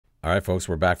All right, folks,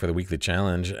 we're back for the weekly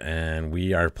challenge, and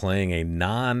we are playing a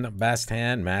non-best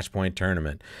hand match point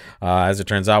tournament. As it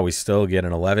turns out, we still get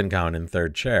an 11 count in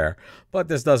third chair, but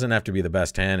this doesn't have to be the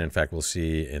best hand. In fact, we'll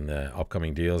see in the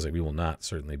upcoming deals that we will not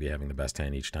certainly be having the best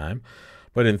hand each time.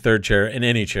 But in third chair, in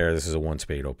any chair, this is a one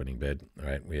spade opening bid. All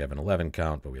right, we have an 11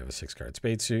 count, but we have a 6-card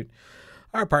spade suit.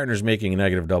 Our partner's making a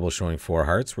negative double showing 4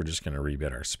 hearts. We're just going to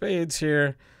rebid our spades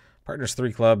here. Partner's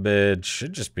 3 club bid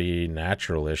should just be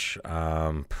natural-ish.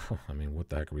 I mean, what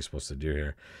the heck are we supposed to do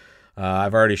here?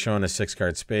 I've already shown a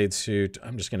 6-card spade suit.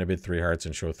 I'm just going to bid 3 hearts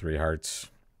and show 3 hearts.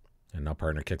 And now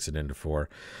partner kicks it into 4.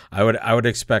 I would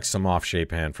expect some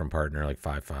off-shape hand from partner, like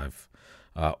 5-5.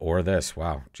 Or this.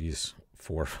 Wow, geez.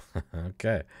 4.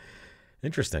 Okay.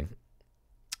 Interesting.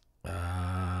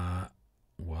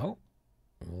 Well,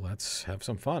 let's have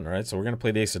some fun. All right, so we're going to play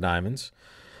the ace of diamonds.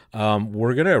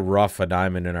 We're going to rough a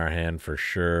diamond in our hand for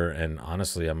sure, and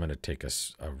honestly, I'm going to take a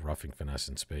roughing finesse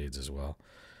in spades as well.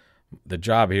 The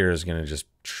job here is going to just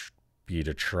be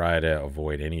to try to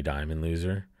avoid any diamond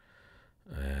loser.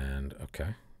 And,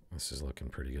 okay, this is looking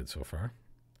pretty good so far.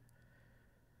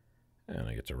 And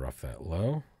I get to rough that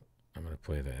low. I'm going to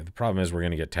play that. The problem is we're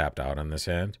going to get tapped out on this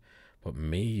hand, but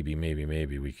maybe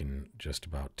we can just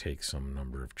about take some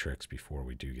number of tricks before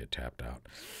we do get tapped out.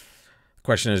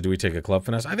 Question is, do we take a club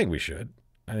finesse? I think we should.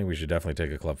 I think we should definitely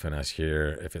take a club finesse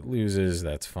here. If it loses,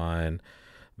 that's fine.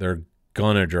 They're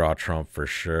going to draw trump for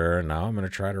sure. Now I'm going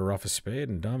to try to rough a spade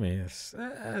and dummy. It's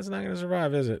not going to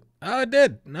survive, is it? Oh, it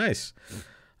did. Nice.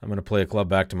 I'm going to play a club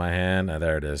back to my hand.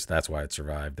 There it is. That's why it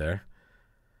survived there.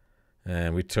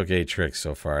 And we took 8 tricks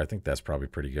so far. I think that's probably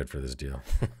pretty good for this deal.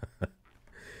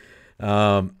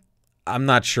 I'm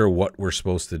not sure what we're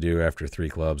supposed to do after 3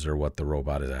 clubs or what the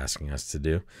robot is asking us to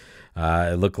do.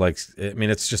 It looked like, I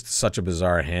mean, it's just such a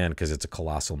bizarre hand because it's a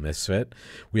colossal misfit.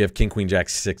 We have king, queen, jack,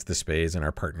 6 the spades, and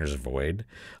our partner's void.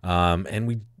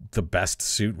 And the best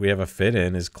suit we have a fit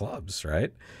in is clubs,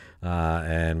 right?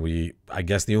 And I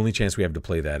guess the only chance we have to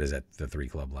play that is at the 3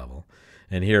 club level.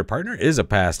 And here, partner is a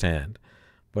passed hand.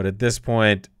 But at this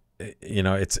point, you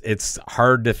know, it's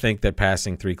hard to think that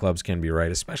passing 3 clubs can be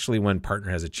right, especially when partner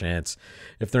has a chance,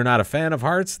 if they're not a fan of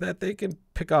hearts, that they can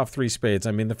pick off 3 spades.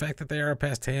 I mean, the fact that they are a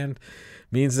passed hand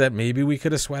means that maybe we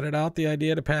could have sweated out the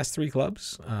idea to pass 3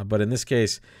 clubs. But in this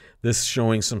case, this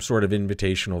showing some sort of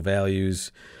invitational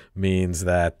values means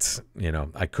that, you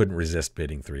know, I couldn't resist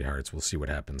bidding 3 hearts. We'll see what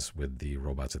happens with the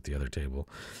robots at the other table.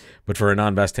 But for a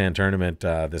non-best hand tournament,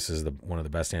 this is one of the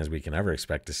best hands we can ever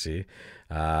expect to see.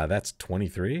 That's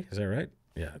 23. Is that right?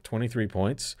 Yeah, 23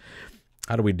 points.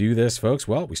 How do we do this, folks?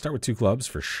 Well, we start with 2 clubs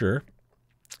for sure.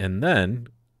 And then,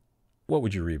 what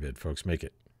would you rebid, folks? Make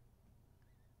it.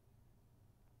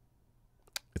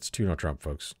 It's 2 no trump,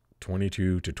 folks.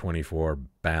 22 to 24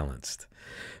 balanced.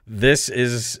 This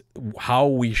is how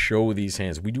we show these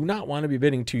hands. We do not want to be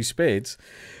bidding 2 spades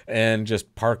and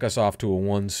just park us off to a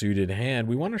 1 suited hand.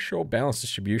 We want to show balanced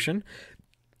distribution.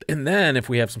 And then if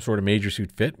we have some sort of major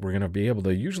suit fit, we're going to be able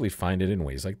to usually find it in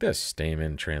ways like this.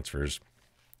 Stamen, transfers.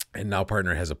 And now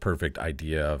partner has a perfect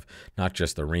idea of not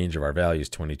just the range of our values,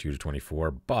 22 to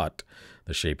 24, but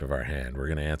the shape of our hand. We're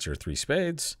going to answer 3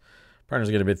 spades. Partner's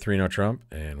going to bid 3 no trump,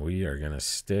 and we are going to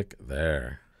stick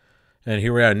there. And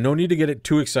here we are. No need to get it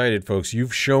too excited, folks.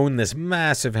 You've shown this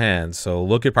massive hand, so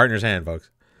look at partner's hand, folks.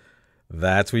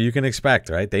 That's what you can expect,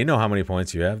 right? They know how many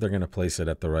points you have. They're going to place it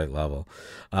at the right level.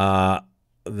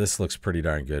 This looks pretty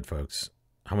darn good, folks.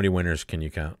 How many winners can you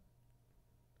count?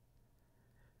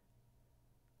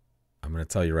 I'm going to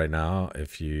tell you right now,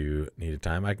 if you need a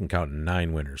time, I can count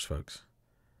 9 winners, folks.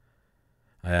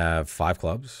 I have 5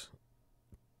 clubs,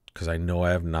 because I know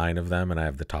I have 9 of them and I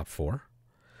have the top 4.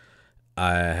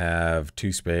 I have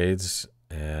 2 spades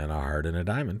and a heart and a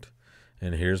diamond.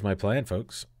 And here's my plan,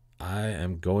 folks. I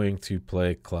am going to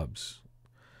play clubs.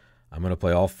 I'm going to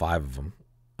play all 5 of them,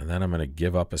 and then I'm going to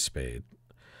give up a spade.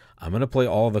 I'm going to play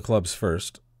all the clubs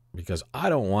first because I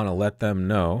don't want to let them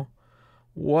know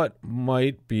what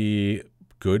might be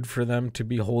good for them to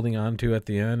be holding on to at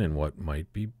the end and what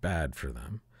might be bad for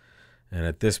them. And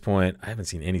at this point, I haven't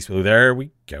seen any spade. There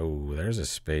we go. There's a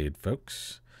spade,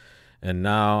 folks. And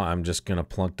now I'm just going to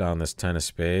plunk down this 10 of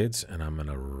spades, and I'm going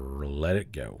to let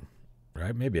it go.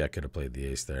 Right? Maybe I could have played the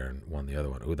ace there and won the other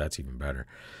one. Oh, that's even better.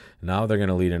 Now they're going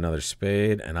to lead another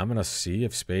spade, and I'm going to see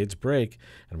if spades break.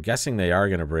 I'm guessing they are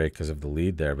going to break because of the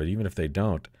lead there, but even if they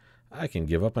don't, I can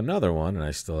give up another one, and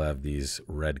I still have these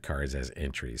red cards as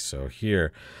entries. So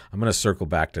here, I'm going to circle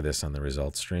back to this on the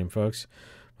results stream, folks.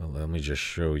 Well, let me just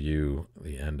show you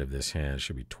the end of this hand. It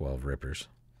should be 12 rippers.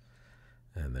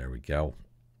 And there we go.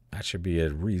 That should be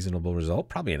a reasonable result.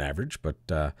 Probably an average, but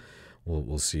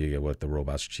we'll see what the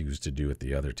robots choose to do at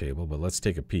the other table. But let's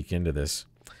take a peek into this.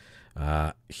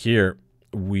 Here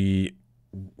we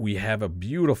have a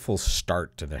beautiful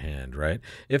start to the hand, right?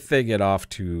 If they get off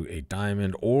to a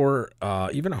diamond or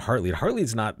even a heart lead, heart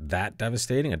lead's not that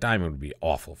devastating. A diamond would be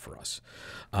awful for us.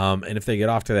 And if they get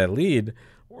off to that lead,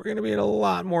 we're going to be in a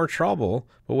lot more trouble.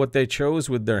 But what they chose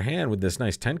with their hand, with this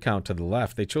nice 10 count to the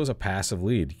left, they chose a passive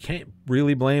lead. You can't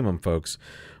really blame them, folks.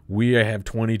 We have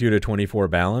 22 to 24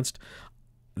 balanced.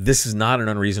 This is not an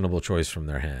unreasonable choice from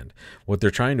their hand. What they're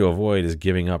trying to avoid is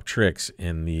giving up tricks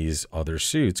in these other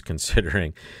suits,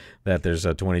 considering that there's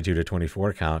a 22 to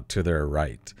 24 count to their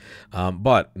right.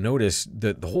 But notice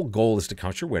that the whole goal is to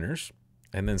count your winners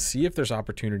and then see if there's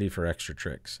opportunity for extra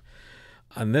tricks.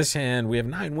 On this hand, we have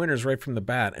 9 winners right from the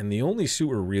bat, and the only suit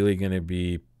we're really going to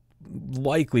be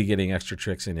likely getting extra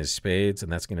tricks in is spades, and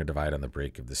that's going to divide on the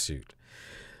break of the suit.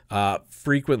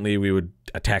 Frequently, we would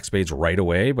attack spades right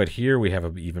away, but here we have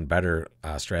an even better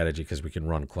strategy because we can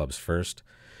run clubs first.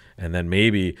 And then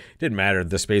maybe, it didn't matter,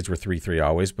 the spades were 3-3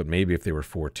 always, but maybe if they were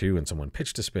 4-2 and someone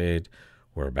pitched a spade,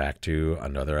 we're back to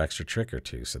another extra trick or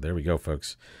two. So there we go,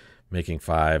 folks. Making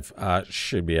 5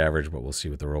 should be average, but we'll see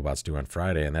what the robots do on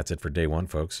Friday. And that's it for day 1,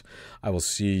 folks. I will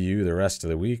see you the rest of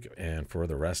the week and for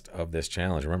the rest of this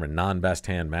challenge. Remember, non-best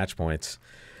hand match points.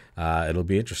 It'll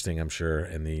be interesting, I'm sure,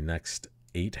 in the next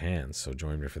 8 hands. So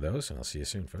join me for those, and I'll see you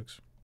soon, folks.